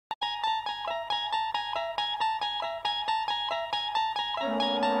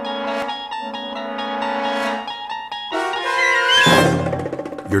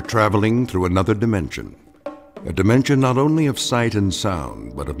You're traveling through another dimension. A dimension not only of sight and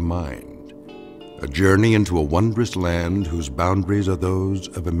sound, but of mind. A journey into a wondrous land whose boundaries are those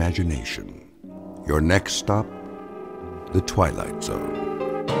of imagination. Your next stop, the Twilight Zone.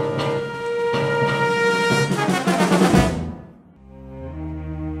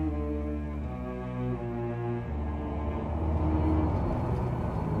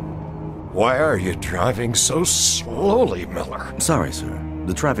 Why are you driving so slowly, Miller? Sorry, sir.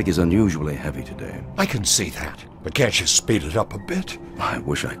 The traffic is unusually heavy today. I can see that, but can't you speed it up a bit? I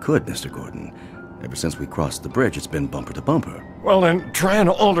wish I could, Mr. Gordon. Ever since we crossed the bridge, it's been bumper to bumper. Well, then, try an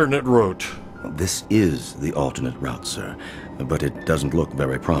alternate route. This is the alternate route, sir, but it doesn't look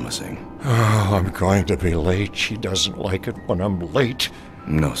very promising. Oh, I'm going to be late. She doesn't like it when I'm late.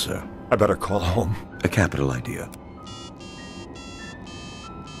 No, sir. I better call home. A capital idea.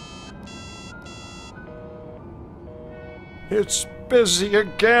 It's busy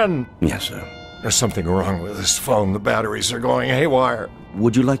again. Yes, sir. There's something wrong with this phone. The batteries are going haywire.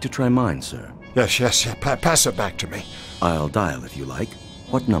 Would you like to try mine, sir? Yes. Pass it back to me. I'll dial if you like.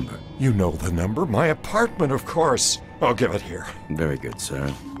 What number? You know the number. My apartment, of course. I'll give it here. Very good, sir.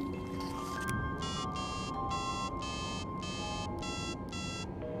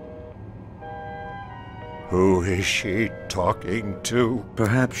 Who is she talking to?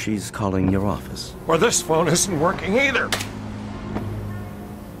 Perhaps she's calling your office. Or this phone isn't working either.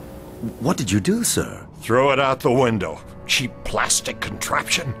 What did you do, sir? Throw it out the window. Cheap plastic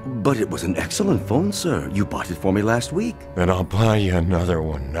contraption. But it was an excellent phone, sir. You bought it for me last week. Then I'll buy you another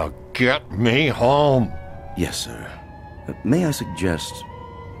one. Now get me home. Yes, sir. May I suggest...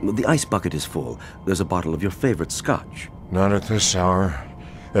 The ice bucket is full. There's a bottle of your favorite scotch. Not at this hour.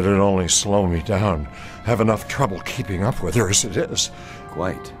 It'd only slow me down. Have enough trouble keeping up with her as it is.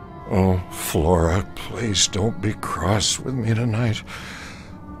 Quite. Oh, Flora, please don't be cross with me tonight.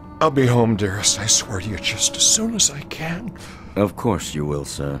 I'll be home, dearest, I swear to you, just as soon as I can. Of course you will,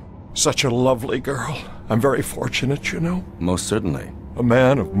 sir. Such a lovely girl. I'm very fortunate, you know. Most certainly. A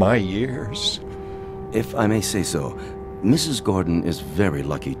man of my years. If I may say so, Mrs. Gordon is very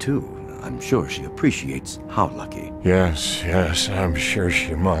lucky, too. I'm sure she appreciates how lucky. Yes, I'm sure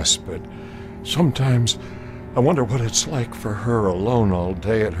she must, but sometimes I wonder what it's like for her alone all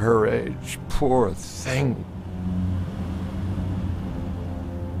day at her age. Poor thing.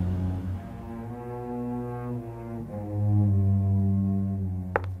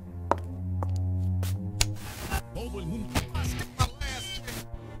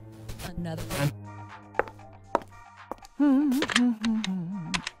 Another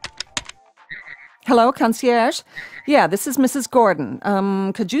Hello, concierge? Yeah, this is Mrs.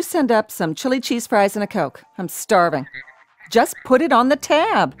 Gordon. Could you send up some chili cheese fries and a Coke? I'm starving. Just put it on the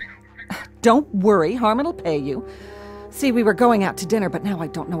tab. Don't worry, Harmon will pay you. See, we were going out to dinner, but now I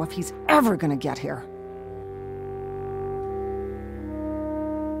don't know if he's ever gonna get here.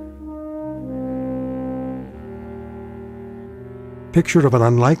 Picture of an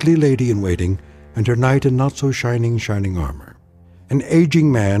unlikely lady-in-waiting and her knight in not-so-shining armor. An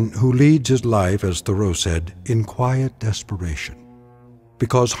aging man who leads his life, as Thoreau said, in quiet desperation.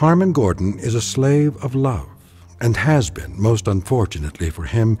 Because Harmon Gordon is a slave of love, and has been, most unfortunately for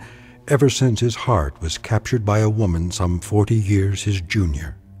him, ever since his heart was captured by a woman some 40 years his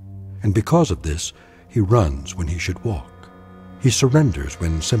junior. And because of this, he runs when he should walk. He surrenders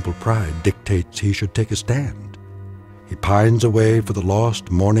when simple pride dictates he should take a stand. He pines away for the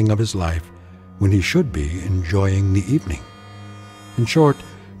lost morning of his life when he should be enjoying the evening. In short,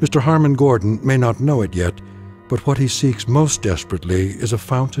 Mr. Harmon Gordon may not know it yet, but what he seeks most desperately is a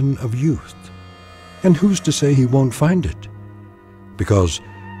fountain of youth. And who's to say he won't find it? Because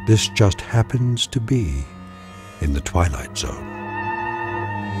this just happens to be in the Twilight Zone.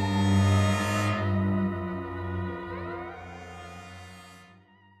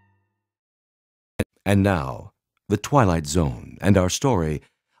 And now, the Twilight Zone and our story,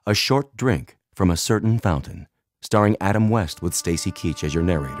 A Short Drink from a Certain Fountain, starring Adam West with Stacy Keach as your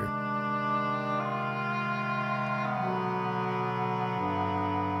narrator.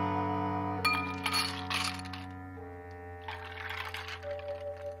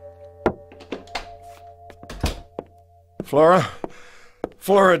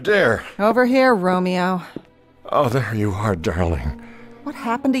 Flora, dear. Over here, Romeo. Oh, there you are, darling. What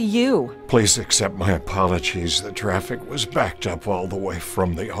happened to you? Please accept my apologies. The traffic was backed up all the way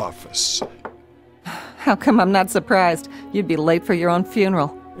from the office. How come I'm not surprised? You'd be late for your own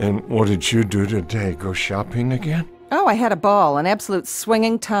funeral. And what did you do today? Go shopping again? Oh, I had a ball, an absolute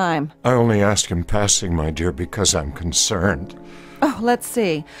swinging time. I only ask in passing, my dear, because I'm concerned. Oh, let's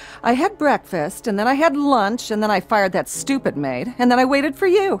see. I had breakfast, and then I had lunch, and then I fired that stupid maid, and then I waited for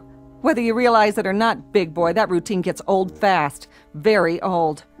you. Whether you realize it or not, big boy, that routine gets old fast. Very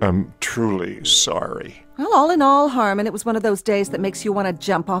old. I'm truly sorry. Well, all in all, Harmon, it was one of those days that makes you want to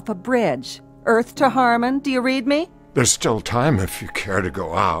jump off a bridge. Earth to Harmon, do you read me? There's still time if you care to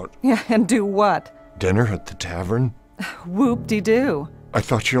go out. Yeah, and do what? Dinner at the tavern? Whoop-de-doo. I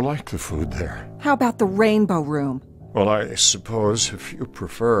thought you liked the food there. How about the Rainbow Room? Well, I suppose if you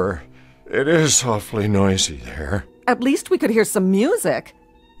prefer. It is awfully noisy there. At least we could hear some music.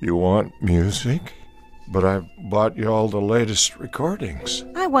 You want music? But I've bought you all the latest recordings.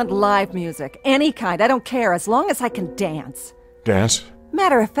 I want live music, any kind. I don't care, as long as I can dance. Dance?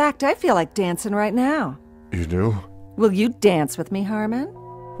 Matter of fact, I feel like dancing right now. You do? Will you dance with me, Harmon?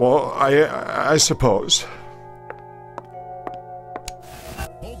 Well, I suppose.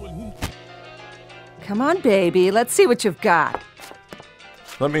 Come on, baby. Let's see what you've got.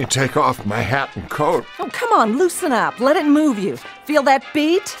 Let me take off my hat and coat. Oh, come on, loosen up. Let it move you. Feel that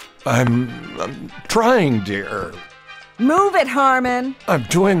beat? I'm trying, dear. Move it, Harmon. I'm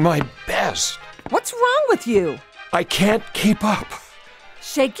doing my best. What's wrong with you? I can't keep up.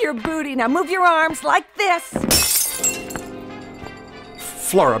 Shake your booty. Now move your arms like this.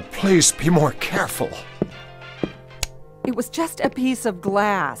 Flora, please be more careful. It was just a piece of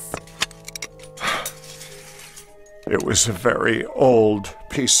glass. It was a very old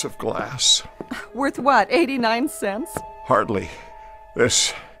piece of glass. Worth what, 89 cents? Hardly.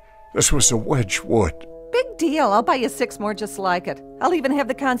 This was a Wedgwood. Big deal. I'll buy you 6 more just like it. I'll even have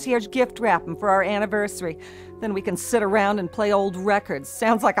the concierge gift wrap them for our anniversary. Then we can sit around and play old records.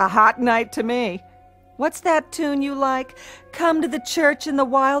 Sounds like a hot night to me. What's that tune you like? Come to the church in the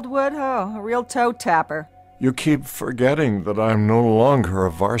Wildwood? Oh, a real toe tapper. You keep forgetting that I'm no longer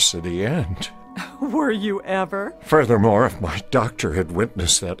a varsity end. Were you ever? Furthermore, if my doctor had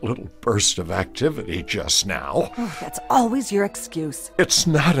witnessed that little burst of activity just now... Oh, that's always your excuse. It's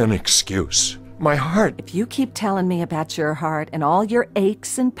not an excuse. My heart... If you keep telling me about your heart and all your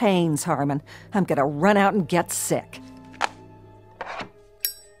aches and pains, Harmon, I'm gonna run out and get sick.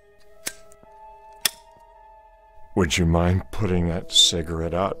 Would you mind putting that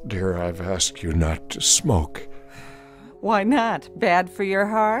cigarette out, dear? I've asked you not to smoke. Why not? Bad for your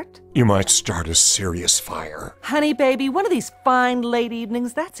heart? You might start a serious fire. Honey, baby, one of these fine late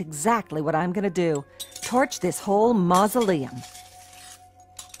evenings, that's exactly what I'm gonna do. Torch this whole mausoleum.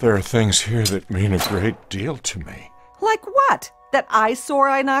 There are things here that mean a great deal to me. Like what? That eyesore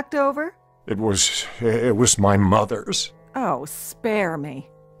I knocked over? It was my mother's. Oh, spare me.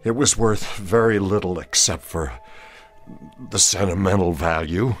 It was worth very little except for the sentimental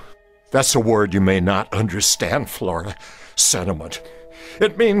value. That's a word you may not understand, Flora. Sentiment.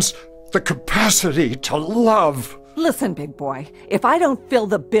 It means the capacity to love. Listen, big boy, if I don't fill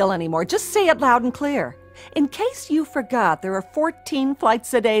the bill anymore, just say it loud and clear. In case you forgot, there are 14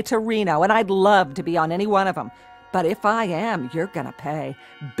 flights a day to Reno, and I'd love to be on any one of them. But if I am, you're gonna pay.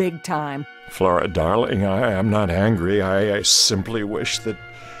 Big time. Flora, darling, I am not angry. I simply wish that,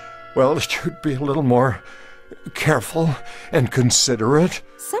 well, you'd be a little more careful and considerate.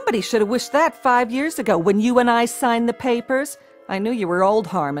 Somebody should have wished that 5 years ago when you and I signed the papers. I knew you were old,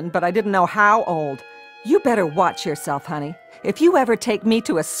 Harmon, but I didn't know how old. You better watch yourself, honey. If you ever take me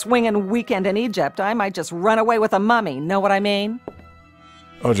to a swinging weekend in Egypt, I might just run away with a mummy. Know what I mean?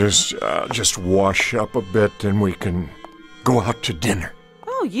 I'll just wash up a bit and we can go out to dinner.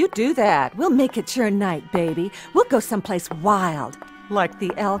 Oh, you do that. We'll make it your night, baby. We'll go someplace wild, like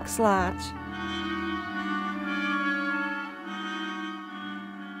the Elks Lodge.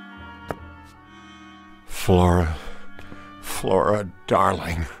 Flora,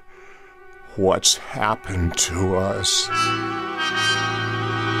 darling, what's happened to us?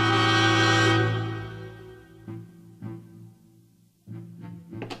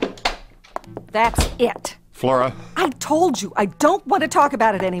 That's it. Flora? I told you, I don't want to talk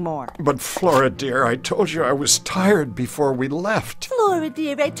about it anymore. But Flora, dear, I told you I was tired before we left. Flora,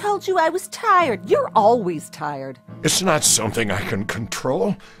 dear, I told you I was tired. You're always tired. It's not something I can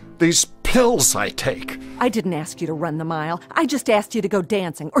control. These pills I take. I didn't ask you to run the mile. I just asked you to go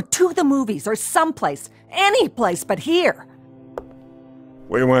dancing, or to the movies, or someplace. Any place but here.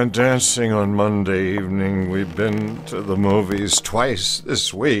 We went dancing on Monday evening. We've been to the movies twice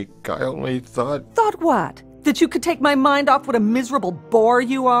this week. I only thought... Thought what? That you could take my mind off what a miserable bore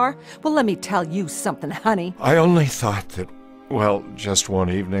you are? Well, let me tell you something, honey. I only thought that, well, just one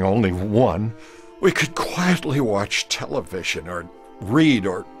evening, only one, we could quietly watch television or read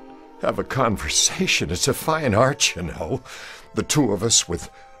or have a conversation. It's a fine art, you know. The two of us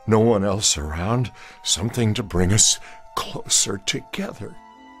with no one else around. Something to bring us closer together.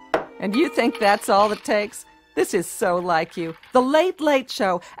 And you think that's all it takes? This is so like you. The Late Late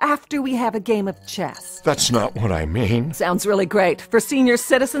Show, after we have a game of chess. That's not what I mean. Sounds really great for senior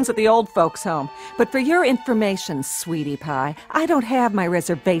citizens at the old folks' home. But for your information, sweetie pie, I don't have my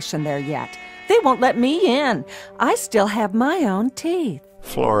reservation there yet. They won't let me in. I still have my own teeth.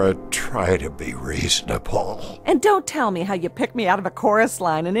 Flora, try to be reasonable. And don't tell me how you picked me out of a chorus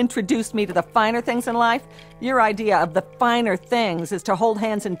line and introduced me to the finer things in life. Your idea of the finer things is to hold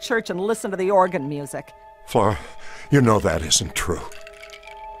hands in church and listen to the organ music. Flora, you know that isn't true.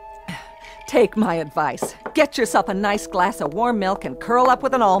 Take my advice. Get yourself a nice glass of warm milk and curl up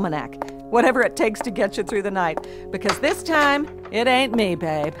with an almanac. Whatever it takes to get you through the night. Because this time, it ain't me,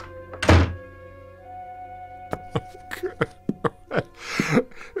 babe.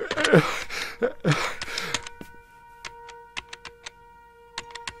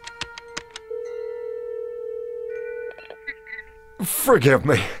 Forgive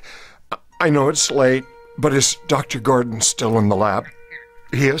me. I know it's late, but is Dr. Gordon still in the lab?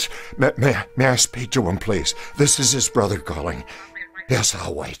 He is? May I speak to him, please? This is his brother calling. Yes,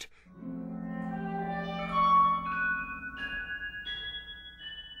 I'll wait.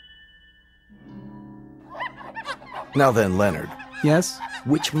 Now then, Leonard, Yes?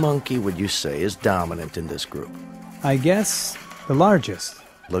 which monkey would you say is dominant in this group? I guess the largest.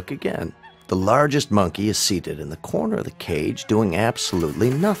 Look again. The largest monkey is seated in the corner of the cage doing absolutely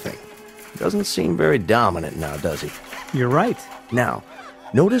nothing. Doesn't seem very dominant now, does he? You're right. Now,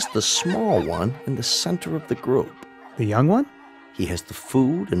 notice the small one in the center of the group. The young one? He has the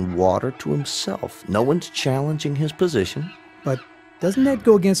food and water to himself. No one's challenging his position. But doesn't that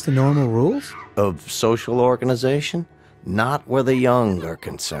go against the normal rules? Of social organization? Not where the young are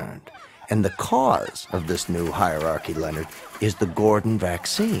concerned. And the cause of this new hierarchy, Leonard, is the Gordon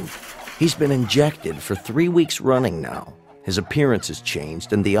vaccine. He's been injected for 3 weeks running now. His appearance has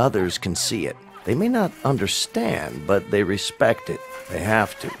changed, and the others can see it. They may not understand, but they respect it. They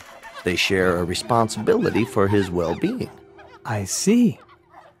have to. They share a responsibility for his well-being. I see.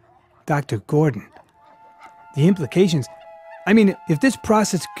 Dr. Gordon. The implications... I mean, if this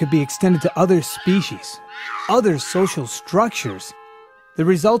process could be extended to other species, other social structures, the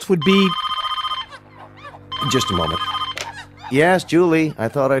results would be... Just a moment. Yes, Julie, I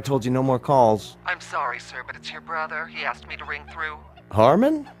thought I told you no more calls. I'm sorry, sir, but it's your brother. He asked me to ring through.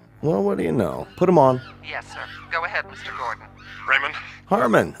 Harmon? Well, what do you know? Put him on. Yes, sir. Go ahead, Mr. Gordon. Raymond,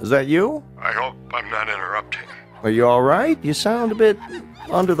 Harmon, is that you? I hope I'm not interrupting. Are you all right? You sound a bit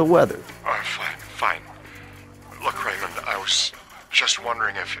under the weather. Fine. Look, Raymond, I was just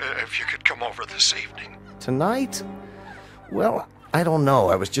wondering if you could come over this evening. Tonight? Well, I don't know.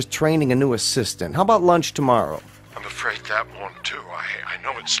 I was just training a new assistant. How about lunch tomorrow? I'm afraid that won't do. I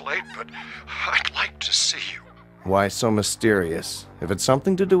know it's late, but I'd like to see you. Why so mysterious? If it's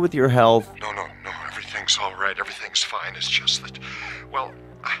something to do with your health... No, everything's all right. Everything's fine. It's just that, well,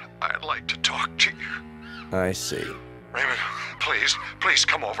 I'd like to talk to you. I see. Raymond, please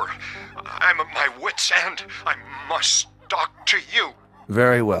come over. I'm at my wit's end. I must talk to you.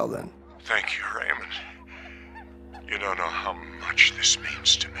 Very well, then. Thank you, Raymond. You don't know how much this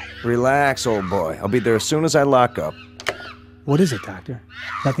means to me. Relax, old boy. I'll be there as soon as I lock up. What is it, Doctor?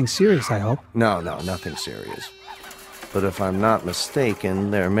 Nothing serious, I hope. No, nothing serious. But if I'm not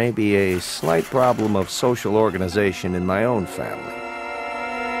mistaken, there may be a slight problem of social organization in my own family.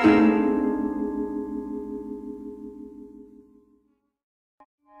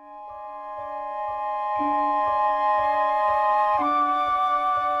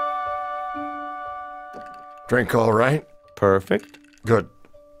 Drink all right? Perfect. Good.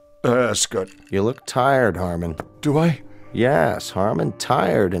 That's good. You look tired, Harmon. Do I? Yes, Harmon,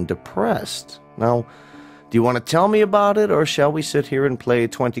 tired and depressed. Now, do you want to tell me about it, or shall we sit here and play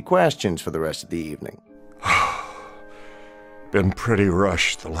 20 questions for the rest of the evening? Been pretty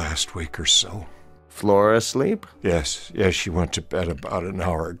rushed the last week or so. Flora asleep? Yes, she went to bed about an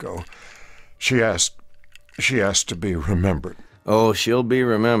hour ago. She asked to be remembered. Oh, she'll be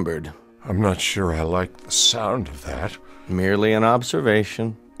remembered. I'm not sure I like the sound of that. Merely an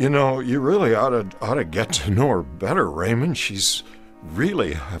observation. You know, you really ought to get to know her better, Raymond. She's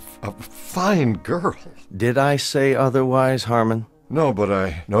really a fine girl. Did I say otherwise, Harmon? No, but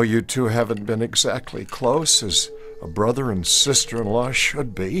I know you two haven't been exactly close, as a brother and sister-in-law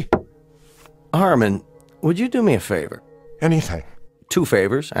should be. Harmon, would you do me a favor? Anything. 2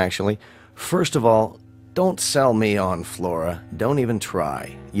 favors, actually. First of all, don't sell me on Flora. Don't even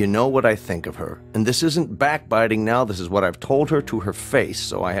try. You know what I think of her. And this isn't backbiting now. This is what I've told her to her face,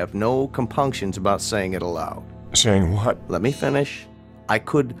 so I have no compunctions about saying it aloud. Saying what? Let me finish. I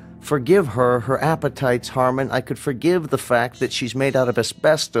could Forgive her appetites, Harmon. I could forgive the fact that she's made out of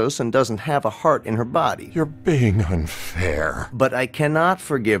asbestos and doesn't have a heart in her body. You're being unfair. But I cannot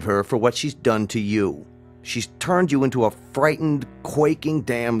forgive her for what she's done to you. She's turned you into a frightened, quaking,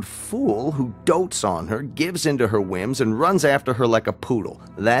 damned fool who dotes on her, gives in to her whims, and runs after her like a poodle.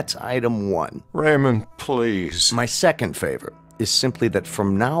 That's item 1. Raymond, please. My second favor is simply that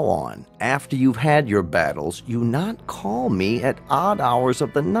from now on, after you've had your battles, you not call me at odd hours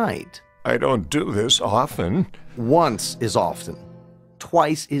of the night. I don't do this often. Once is often.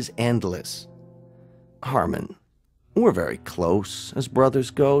 Twice is endless. Harmon, we're very close as brothers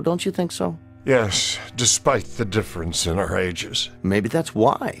go, don't you think so? Yes, despite the difference in our ages. Maybe that's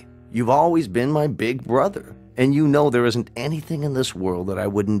why. You've always been my big brother, and you know there isn't anything in this world that I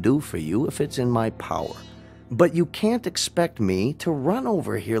wouldn't do for you if it's in my power. But you can't expect me to run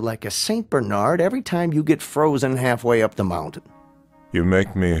over here like a St. Bernard every time you get frozen halfway up the mountain. You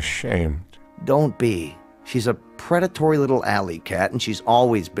make me ashamed. Don't be. She's a predatory little alley cat, and she's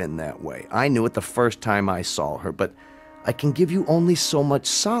always been that way. I knew it the first time I saw her, but I can give you only so much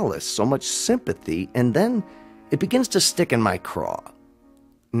solace, so much sympathy, and then it begins to stick in my craw.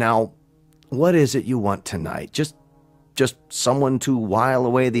 Now, what is it you want tonight? Just someone to while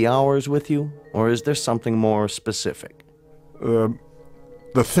away the hours with you? Or is there something more specific? The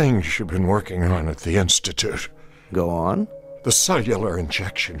things you've been working on at the Institute. Go on. The cellular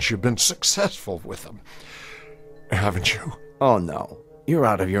injections, you've been successful with them, haven't you? Oh, no. You're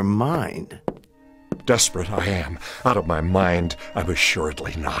out of your mind. Desperate I am. Out of my mind, I'm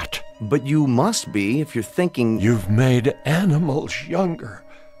assuredly not. But you must be if you're thinking... You've made animals younger.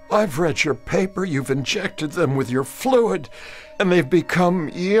 I've read your paper. You've injected them with your fluid, and they've become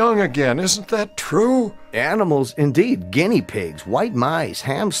young again. Isn't that true? Animals, indeed. Guinea pigs, white mice,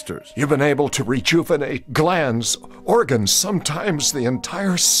 hamsters. You've been able to rejuvenate glands, organs, sometimes the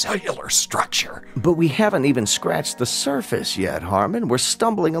entire cellular structure. But we haven't even scratched the surface yet, Harmon. We're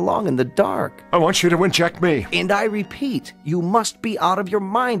stumbling along in the dark. I want you to inject me. And I repeat, you must be out of your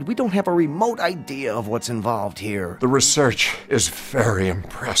mind. We don't have a remote idea of what's involved here. The research is very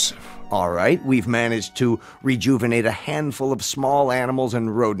impressive. All right, we've managed to rejuvenate a handful of small animals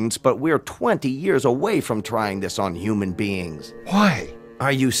and rodents, but we're 20 years away from trying this on human beings. Why?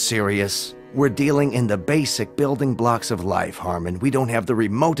 Are you serious? We're dealing in the basic building blocks of life, Harmon. We don't have the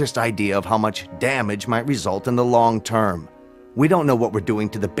remotest idea of how much damage might result in the long term. We don't know what we're doing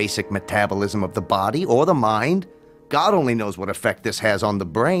to the basic metabolism of the body or the mind. God only knows what effect this has on the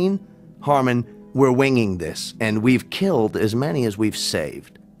brain. Harmon, we're winging this, and we've killed as many as we've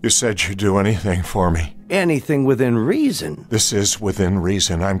saved. You said you'd do anything for me. Anything within reason. This is within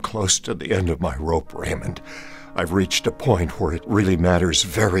reason. I'm close to the end of my rope, Raymond. I've reached a point where it really matters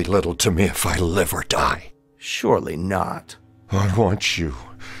very little to me if I live or die. Surely not. I want you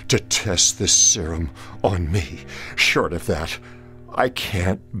to test this serum on me. Short of that, I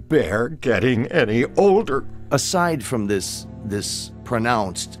can't bear getting any older. Aside from this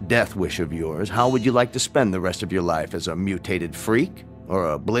pronounced death wish of yours, how would you like to spend the rest of your life? As a mutated freak?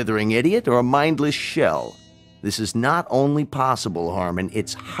 Or a blithering idiot? Or a mindless shell? This is not only possible, Harmon,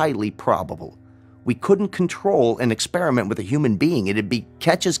 it's highly probable. We couldn't control an experiment with a human being. It'd be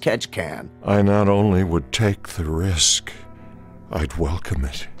catch as catch can. I not only would take the risk, I'd welcome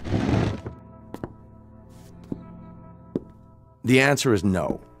it. The answer is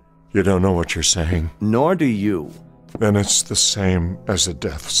no. You don't know what you're saying? Nor do you. Then it's the same as a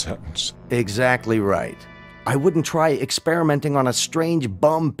death sentence. Exactly right. I wouldn't try experimenting on a strange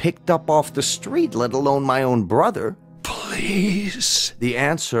bum picked up off the street, let alone my own brother. Please? The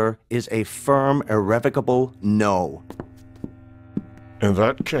answer is a firm, irrevocable no. In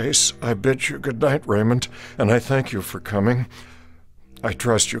that case, I bid you good night, Raymond, and I thank you for coming. I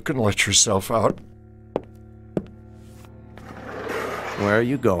trust you can let yourself out. Where are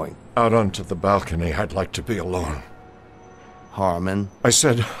you going? Out onto the balcony. I'd like to be alone. Harmon? I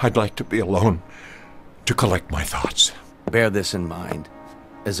said I'd like to be alone, to collect my thoughts. Bear this in mind.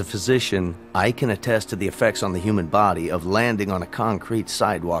 As a physician, I can attest to the effects on the human body of landing on a concrete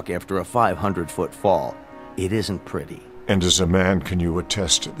sidewalk after a 500-foot fall. It isn't pretty. And as a man, can you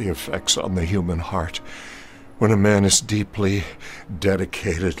attest to the effects on the human heart when a man is deeply,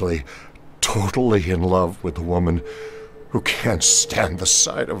 dedicatedly, totally in love with a woman who can't stand the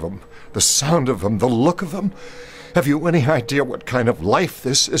sight of him, the sound of him, the look of him? Have you any idea what kind of life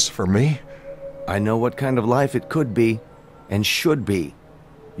this is for me? I know what kind of life it could be, and should be.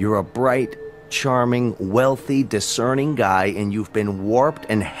 You're a bright, charming, wealthy, discerning guy, and you've been warped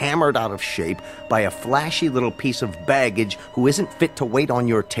and hammered out of shape by a flashy little piece of baggage who isn't fit to wait on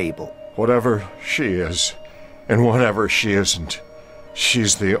your table. Whatever she is, and whatever she isn't,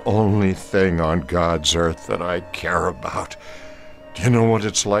 She's the only thing on God's earth that I care about. Do you know what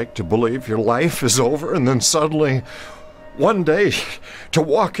it's like to believe your life is over and then suddenly, one day, to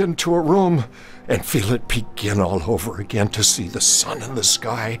walk into a room and feel it begin all over again, to see the sun in the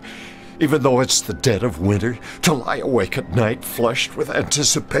sky, even though it's the dead of winter, to lie awake at night flushed with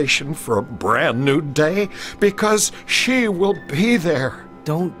anticipation for a brand new day, because she will be there.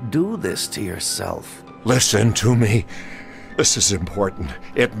 Don't do this to yourself. Listen to me. This is important.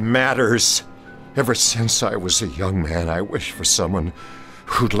 It matters. Ever since I was a young man, I wished for someone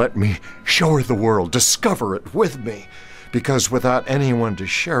who'd let me show her the world, discover it with me. Because without anyone to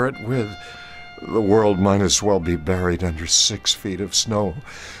share it with, the world might as well be buried under 6 feet of snow.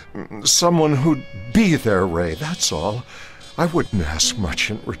 Someone who'd be there, Ray, that's all. I wouldn't ask much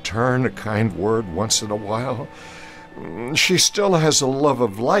in return, a kind word once in a while. She still has a love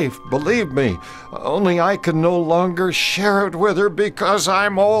of life, believe me. Only I can no longer share it with her because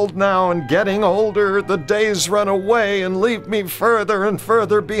I'm old now, and getting older, the days run away and leave me further and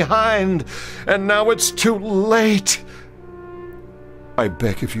further behind. And now it's too late. I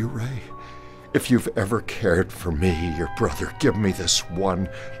beg of you, Ray, if you've ever cared for me, your brother, give me this one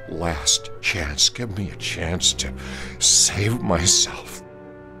last chance. Give me a chance to save myself.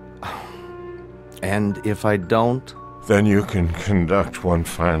 And if I don't? Then you can conduct one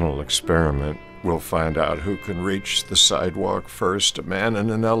final experiment. We'll find out who can reach the sidewalk first, a man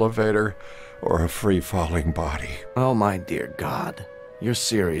in an elevator or a free-falling body. Oh, my dear God. You're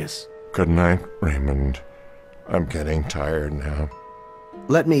serious. Good night, Raymond. I'm getting tired now.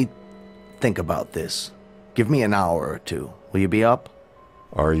 Let me think about this. Give me an hour or two. Will you be up?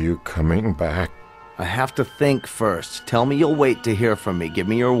 Are you coming back? I have to think first. Tell me you'll wait to hear from me. Give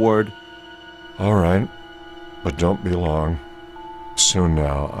me your word. All right, but don't be long. Soon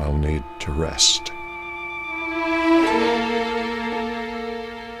now I'll need to rest.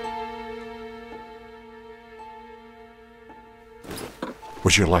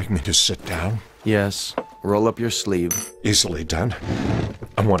 Would you like me to sit down? Yes. Roll up your sleeve. Easily done.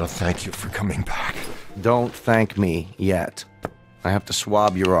 I want to thank you for coming back. Don't thank me yet. I have to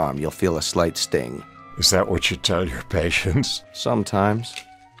swab your arm. You'll feel a slight sting. Is that what you tell your patients? Sometimes.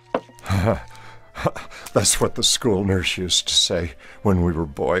 That's what the school nurse used to say when we were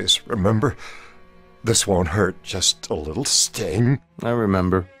boys, remember? This won't hurt, just a little sting. I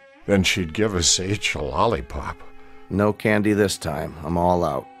remember. Then she'd give us each a lollipop. No candy this time. I'm all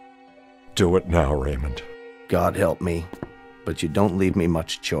out. Do it now, Raymond. God help me, but you don't leave me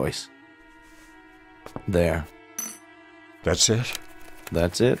much choice. There. That's it?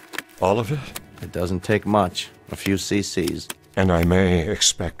 That's it. All of it? It doesn't take much. A few cc's. And I may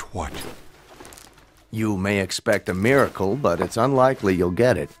expect what? You may expect a miracle, but it's unlikely you'll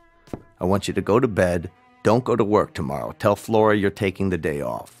get it. I want you to go to bed. Don't go to work tomorrow. Tell Flora you're taking the day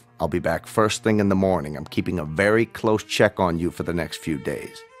off. I'll be back first thing in the morning. I'm keeping a very close check on you for the next few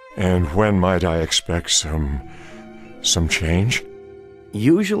days. And when might I expect some change?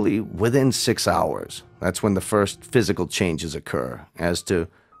 Usually within 6 hours. That's when the first physical changes occur. As to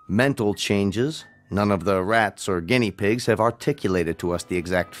mental changes, none of the rats or guinea pigs have articulated to us the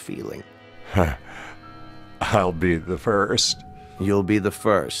exact feeling. I'll be the first. You'll be the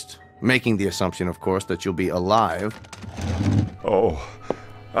first. Making the assumption, of course, that you'll be alive. Oh,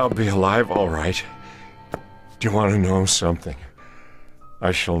 I'll be alive, all right. Do you want to know something?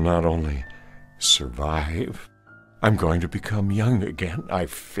 I shall not only survive, I'm going to become young again. I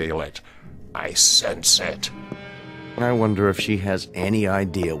feel it. I sense it. I wonder if she has any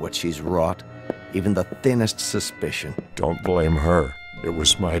idea what she's wrought. Even the thinnest suspicion. Don't blame her. It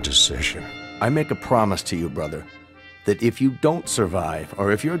was my decision. I make a promise to you, brother, that if you don't survive,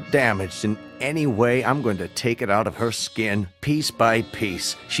 or if you're damaged in any way, I'm going to take it out of her skin, piece by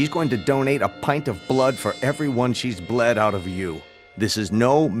piece. She's going to donate a pint of blood for everyone she's bled out of you. This is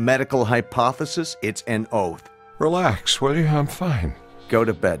no medical hypothesis, it's an oath. Relax, will you? I'm fine. Go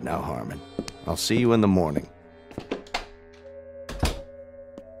to bed now, Harmon. I'll see you in the morning.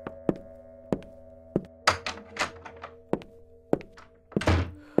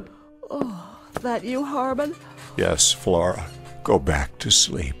 That you, Harmon? Yes, Flora. Go back to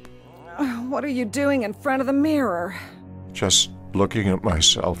sleep. What are you doing in front of the mirror? Just looking at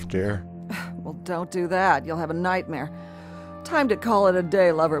myself, dear. Well, don't do that. You'll have a nightmare. Time to call it a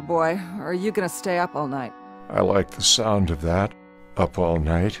day, lover boy. Or are you gonna stay up all night? I like the sound of that. Up all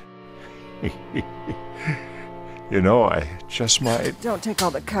night. You know, I just might... Don't take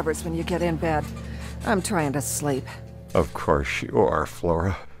all the covers when you get in bed. I'm trying to sleep. Of course you are,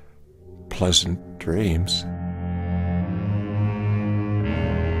 Flora. Pleasant dreams.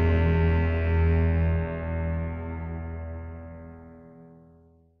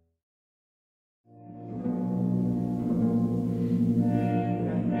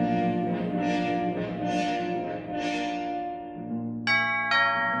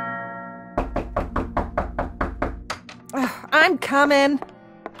 I'm coming.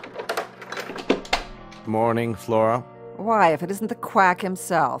 Morning, Flora. Why, if it isn't the quack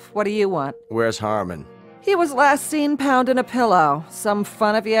himself, what do you want? Where's Harmon? He was last seen pounding a pillow. Some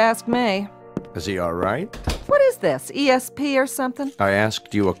fun if you ask me. Is he all right? What is this, ESP or something? I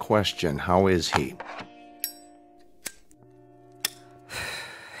asked you a question. How is he?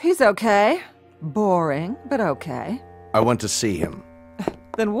 He's okay. Boring, but okay. I want to see him.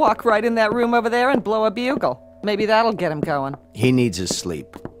 Then walk right in that room over there and blow a bugle. Maybe that'll get him going. He needs his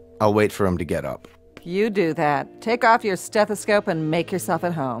sleep. I'll wait for him to get up. You do that. Take off your stethoscope and make yourself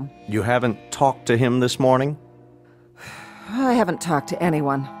at home. You haven't talked to him this morning? I haven't talked to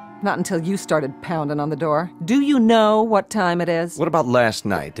anyone. Not until you started pounding on the door. Do you know what time it is? What about last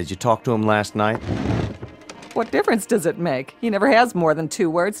night? Did you talk to him last night? What difference does it make? He never has more than 2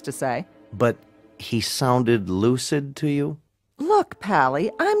 words to say. But he sounded lucid to you? Look, Pally,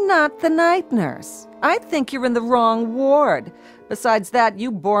 I'm not the night nurse. I think you're in the wrong ward. Besides that,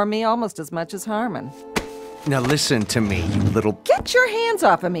 you bore me almost as much as Harmon. Now listen to me, you little... Get your hands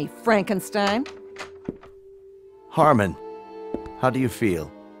off of me, Frankenstein. Harmon, how do you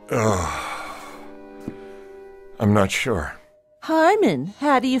feel? I'm not sure. Harmon,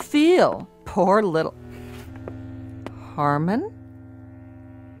 how do you feel? Poor little... Harmon?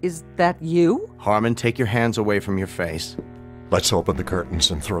 Is that you? Harmon, take your hands away from your face. Let's open the curtains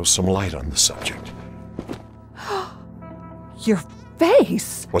and throw some light on the subject. Your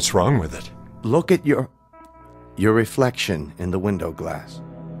face? What's wrong with it? Look at your reflection in the window glass.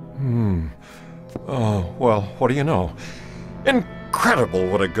 Oh, well, what do you know? Incredible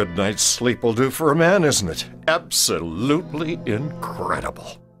what a good night's sleep will do for a man, isn't it? Absolutely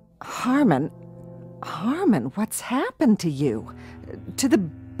incredible. Harmon, what's happened to you? To the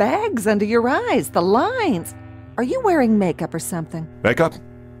bags under your eyes, the lines. Are you wearing makeup or something? Makeup?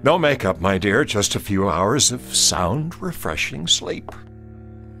 No makeup, my dear. Just a few hours of sound, refreshing sleep.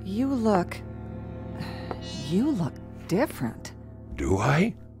 You look different. Do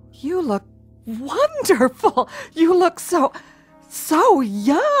I? You look wonderful. You look so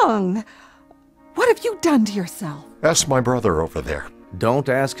young. What have you done to yourself? Ask my brother over there. Don't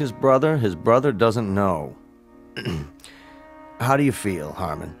ask his brother. His brother doesn't know. How do you feel,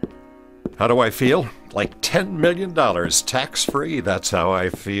 Harmon? How do I feel? Like $10 million, tax-free. That's how I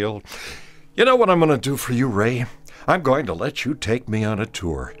feel. You know what I'm going to do for you, Ray? I'm going to let you take me on a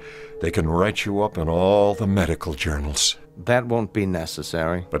tour. They can write you up in all the medical journals. That won't be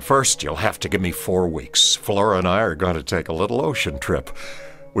necessary. But first, you'll have to give me 4 weeks. Flora and I are going to take a little ocean trip.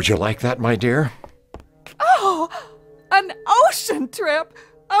 Would you like that, my dear? Oh, an ocean trip?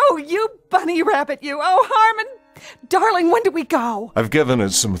 Oh, you bunny rabbit, you. Oh, Harmon. Darling, when do we go? I've given it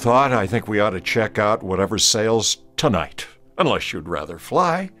some thought. I think we ought to check out whatever sails tonight. Unless you'd rather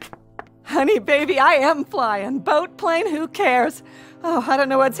fly. Honey, baby, I am flying. Boat, plane, who cares? Oh, I don't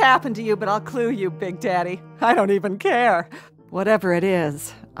know what's happened to you, but I'll clue you, Big Daddy. I don't even care. Whatever it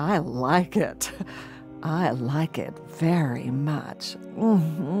is, I like it. I like it very much.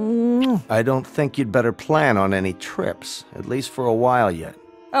 I don't think you'd better plan on any trips, at least for a while yet.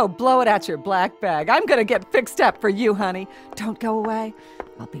 Oh, blow it out your black bag. I'm gonna get fixed up for you, honey. Don't go away.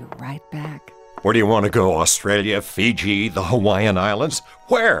 I'll be right back. Where do you want to go? Australia, Fiji, the Hawaiian Islands?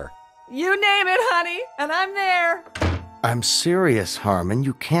 Where? You name it, honey, and I'm there. I'm serious, Harmon.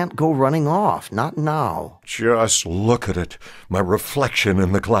 You can't go running off. Not now. Just look at it. My reflection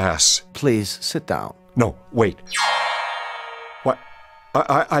in the glass. Please, sit down. No, wait. What?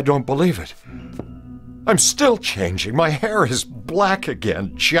 I don't believe it. I'm still changing. My hair is black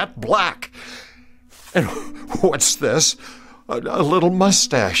again, jet black. And what's this? A little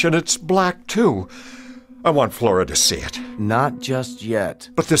mustache, and it's black too. I want Flora to see it. Not just yet.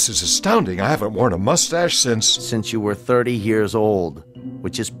 But this is astounding. I haven't worn a mustache since... Since you were 30 years old,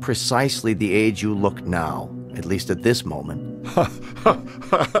 which is precisely the age you look now, at least at this moment.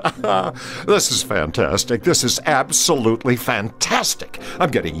 This is fantastic. This is absolutely fantastic. I'm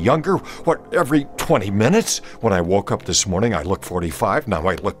getting younger, every 20 minutes? When I woke up this morning, I looked 45. Now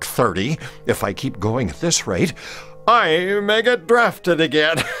I look 30. If I keep going at this rate, I may get drafted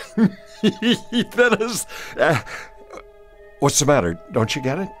again. That is... what's the matter? Don't you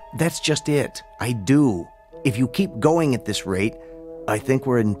get it? That's just it. I do. If you keep going at this rate, I think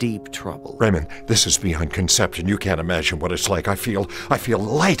we're in deep trouble. Raymond, this is beyond conception. You can't imagine what it's like. I feel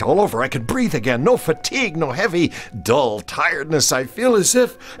light all over. I can breathe again. No fatigue, no heavy, dull tiredness. I feel as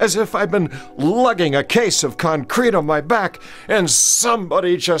if I've been lugging a case of concrete on my back and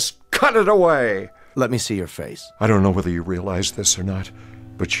somebody just cut it away. Let me see your face. I don't know whether you realize this or not,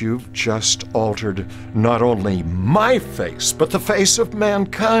 but you've just altered not only my face, but the face of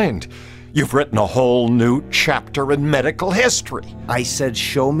mankind. You've written a whole new chapter in medical history. I said,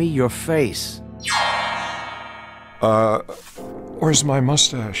 show me your face. Where's my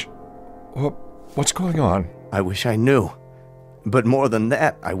mustache? What's going on? I wish I knew. But more than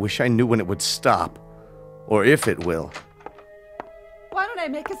that, I wish I knew when it would stop. Or if it will. Why don't I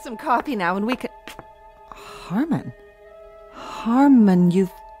make us some coffee now and we can... Harmon. Harmon,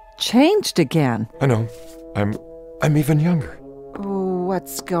 you've changed again. I know. I'm even younger. Oh,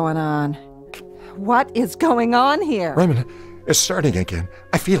 what's going on? What is going on here? Raymond, it's starting again.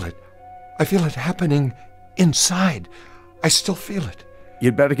 I feel it. I feel it happening inside. I still feel it.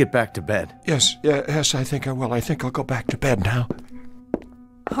 You'd better get back to bed. Yes, I think I will. I think I'll go back to bed now.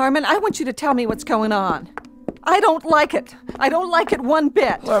 Harmon, I want you to tell me what's going on. I don't like it. I don't like it one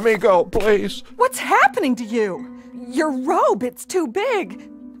bit. Let me go, please. What's happening to you? Your robe, it's too big.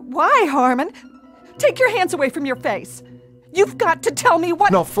 Why, Harmon? Take your hands away from your face. You've got to tell me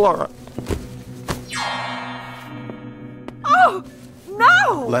what... No, Flora. Oh,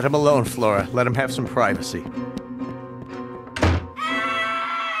 no! Let him alone, Flora. Let him have some privacy.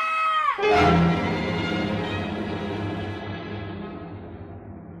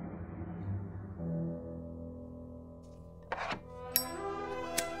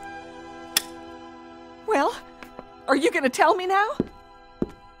 Well, are you going to tell me now?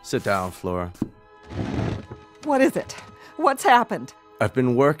 Sit down, Flora. What is it? What's happened? I've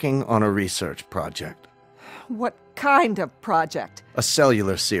been working on a research project. What kind of project? A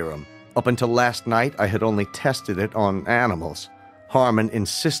cellular serum. Up until last night, I had only tested it on animals. Harmon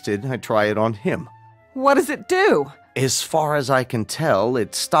insisted I try it on him. What does it do? As far as I can tell,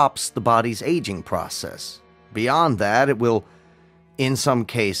 it stops the body's aging process. Beyond that, it will, in some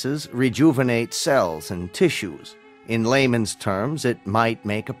cases, rejuvenate cells and tissues. In layman's terms, it might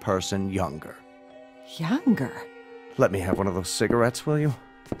make a person younger. Younger? Let me have one of those cigarettes, will you?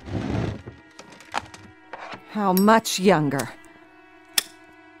 How much younger?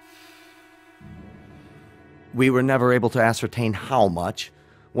 We were never able to ascertain how much,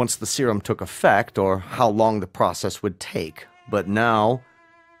 once the serum took effect, or how long the process would take. But now,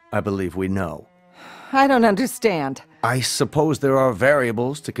 I believe we know. I don't understand. I suppose there are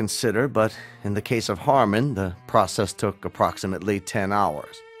variables to consider, but in the case of Harmon, the process took approximately 10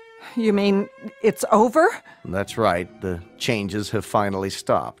 hours. You mean it's over? That's right. The changes have finally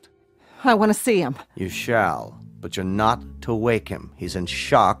stopped. I want to see him. You shall, but you're not to wake him. He's in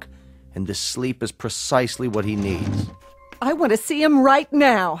shock, and this sleep is precisely what he needs. I want to see him right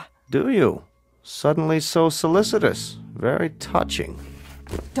now. Do you? Suddenly so solicitous. Very touching.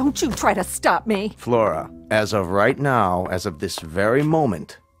 Don't you try to stop me. Flora, as of right now, as of this very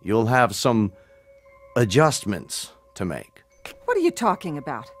moment, you'll have some adjustments to make. What are you talking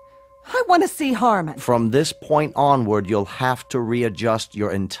about? I want to see Harmon. From this point onward, you'll have to readjust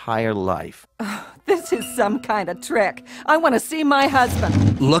your entire life. This is some kind of trick. I want to see my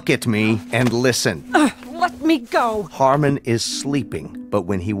husband. Look at me and listen. Let me go. Harmon is sleeping, but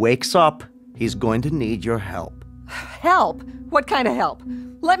when he wakes up, he's going to need your help. Help? What kind of help?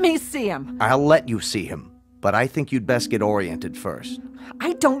 Let me see him. I'll let you see him, but I think you'd best get oriented first.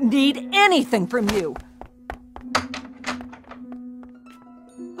 I don't need anything from you.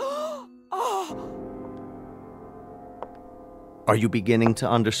 Are you beginning to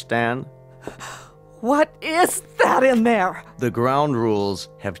understand? What is that in there? The ground rules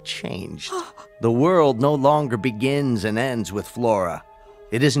have changed. The world no longer begins and ends with Flora.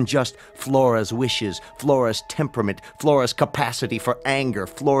 It isn't just Flora's wishes, Flora's temperament, Flora's capacity for anger,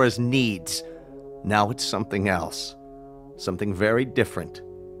 Flora's needs. Now it's something else. Something very different.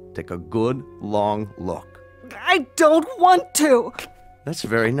 Take a good, long look. I don't want to. That's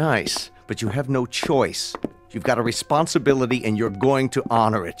very nice, but you have no choice. You've got a responsibility and you're going to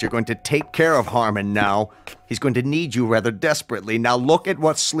honor it. You're going to take care of Harmon now. He's going to need you rather desperately. Now look at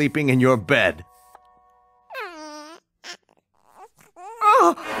what's sleeping in your bed.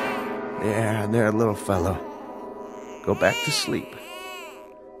 There, little fellow. Go back to sleep.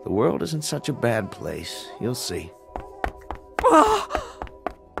 The world isn't such a bad place. You'll see.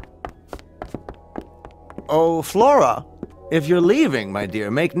 Oh, Flora. If you're leaving, my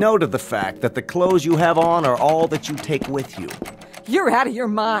dear, make note of the fact that the clothes you have on are all that you take with you. You're out of your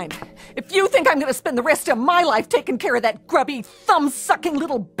mind. If you think I'm going to spend the rest of my life taking care of that grubby, thumb-sucking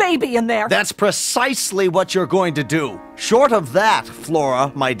little baby in there... That's precisely what you're going to do. Short of that,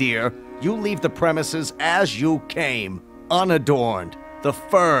 Flora, my dear, you leave the premises as you came, unadorned. The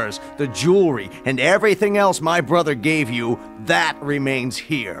furs, the jewelry, and everything else my brother gave you, that remains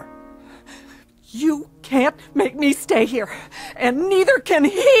here. You can't make me stay here, and neither can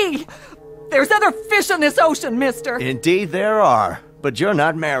he! There's other fish in this ocean, mister! Indeed there are, but you're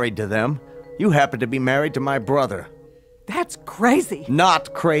not married to them. You happen to be married to my brother. That's crazy.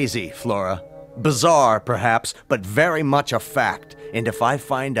 Not crazy, Flora. Bizarre, perhaps, but very much a fact. And if I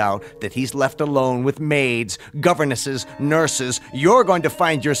find out that he's left alone with maids, governesses, nurses, you're going to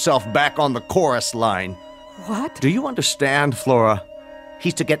find yourself back on the chorus line. What? Do you understand, Flora?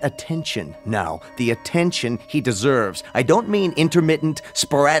 He's to get attention now, the attention he deserves. I don't mean intermittent,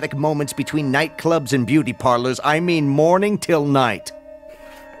 sporadic moments between nightclubs and beauty parlors. I mean morning till night.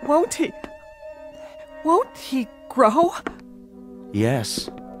 Won't he grow? Yes.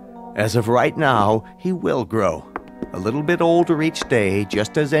 As of right now, he will grow. A little bit older each day,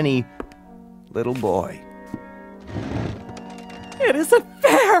 just as any little boy. It isn't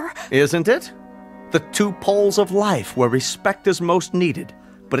fair. Isn't it? The two poles of life where respect is most needed,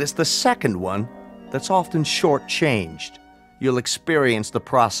 but it's the second one that's often shortchanged. You'll experience the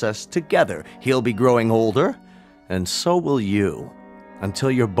process together. He'll be growing older, and so will you,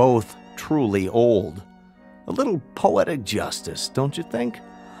 until you're both truly old. A little poetic justice, don't you think?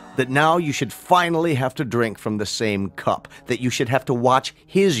 That now you should finally have to drink from the same cup, that you should have to watch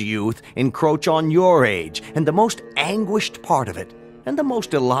his youth encroach on your age, and the most anguished part of it, and the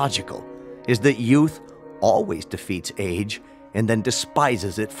most illogical, is that youth always defeats age and then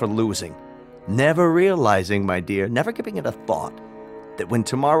despises it for losing, never realizing, my dear, never giving it a thought, that when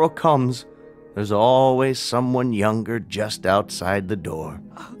tomorrow comes, there's always someone younger just outside the door,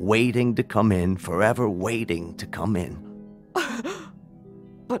 waiting to come in, forever waiting to come in.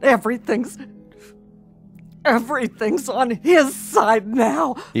 But everything's on his side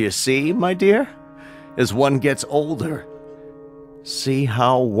now. You see, my dear, as one gets older, see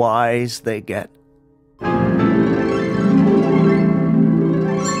how wise they get.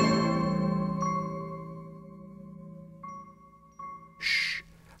 Shh.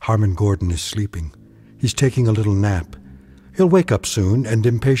 Harmon Gordon is sleeping. He's taking a little nap. He'll wake up soon and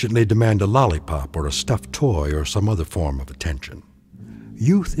impatiently demand a lollipop or a stuffed toy or some other form of attention.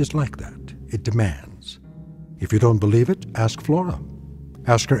 Youth is like that. It demands. If you don't believe it, ask Flora.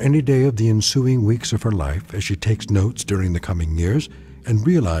 Ask her any day of the ensuing weeks of her life as she takes notes during the coming years and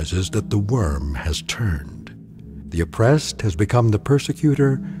realizes that the worm has turned. The oppressed has become the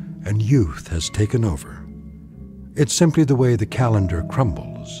persecutor, and youth has taken over. It's simply the way the calendar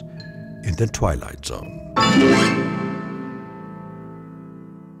crumbles in the Twilight Zone.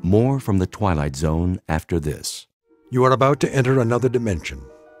 More from the Twilight Zone after this. You are about to enter another dimension,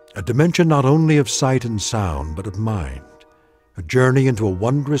 a dimension not only of sight and sound, but of mind, a journey into a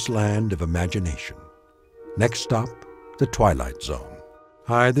wondrous land of imagination. Next stop, the Twilight Zone.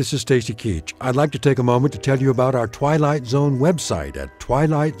 Hi, this is Stacy Keach. I'd like to take a moment to tell you about our Twilight Zone website at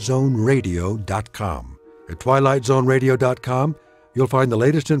twilightzoneradio.com. At twilightzoneradio.com, you'll find the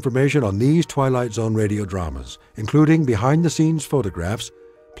latest information on these Twilight Zone radio dramas, including behind-the-scenes photographs,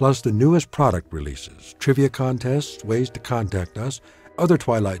 plus the newest product releases, trivia contests, ways to contact us, other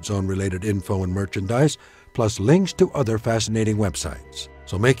Twilight Zone-related info and merchandise, plus links to other fascinating websites.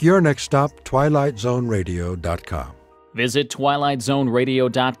 So make your next stop twilightzoneradio.com. Visit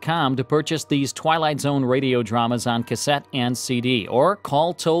twilightzoneradio.com to purchase these Twilight Zone radio dramas on cassette and CD, or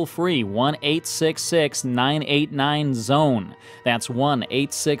call toll-free 1-866-989-ZONE. That's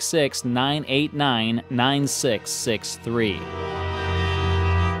 1-866-989-9663.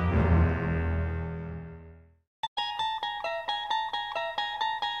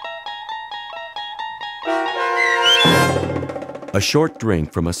 A Short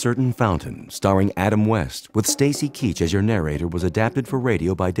Drink from a Certain Fountain, starring Adam West, with Stacy Keach as your narrator, was adapted for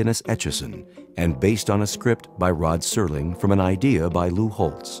radio by Dennis Etchison and based on a script by Rod Serling from an idea by Lou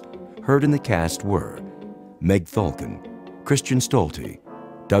Holtz. Heard in the cast were Meg Tholken, Christian Stolte,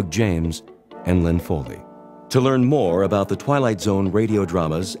 Doug James, and Lynn Foley. To learn more about the Twilight Zone radio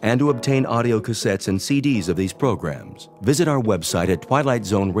dramas and to obtain audio cassettes and CDs of these programs, visit our website at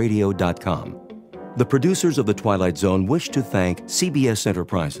twilightzoneradio.com. The producers of The Twilight Zone wish to thank CBS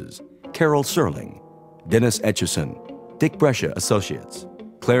Enterprises, Carol Serling, Dennis Etchison, Dick Brescia Associates,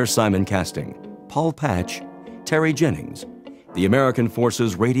 Claire Simon Casting, Paul Patch, Terry Jennings, the American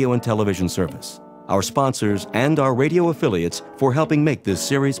Forces Radio and Television Service, our sponsors, and our radio affiliates for helping make this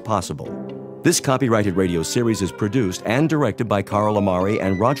series possible. This copyrighted radio series is produced and directed by Carl Amari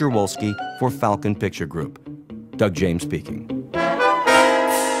and Roger Wolski for Falcon Picture Group. Doug James speaking.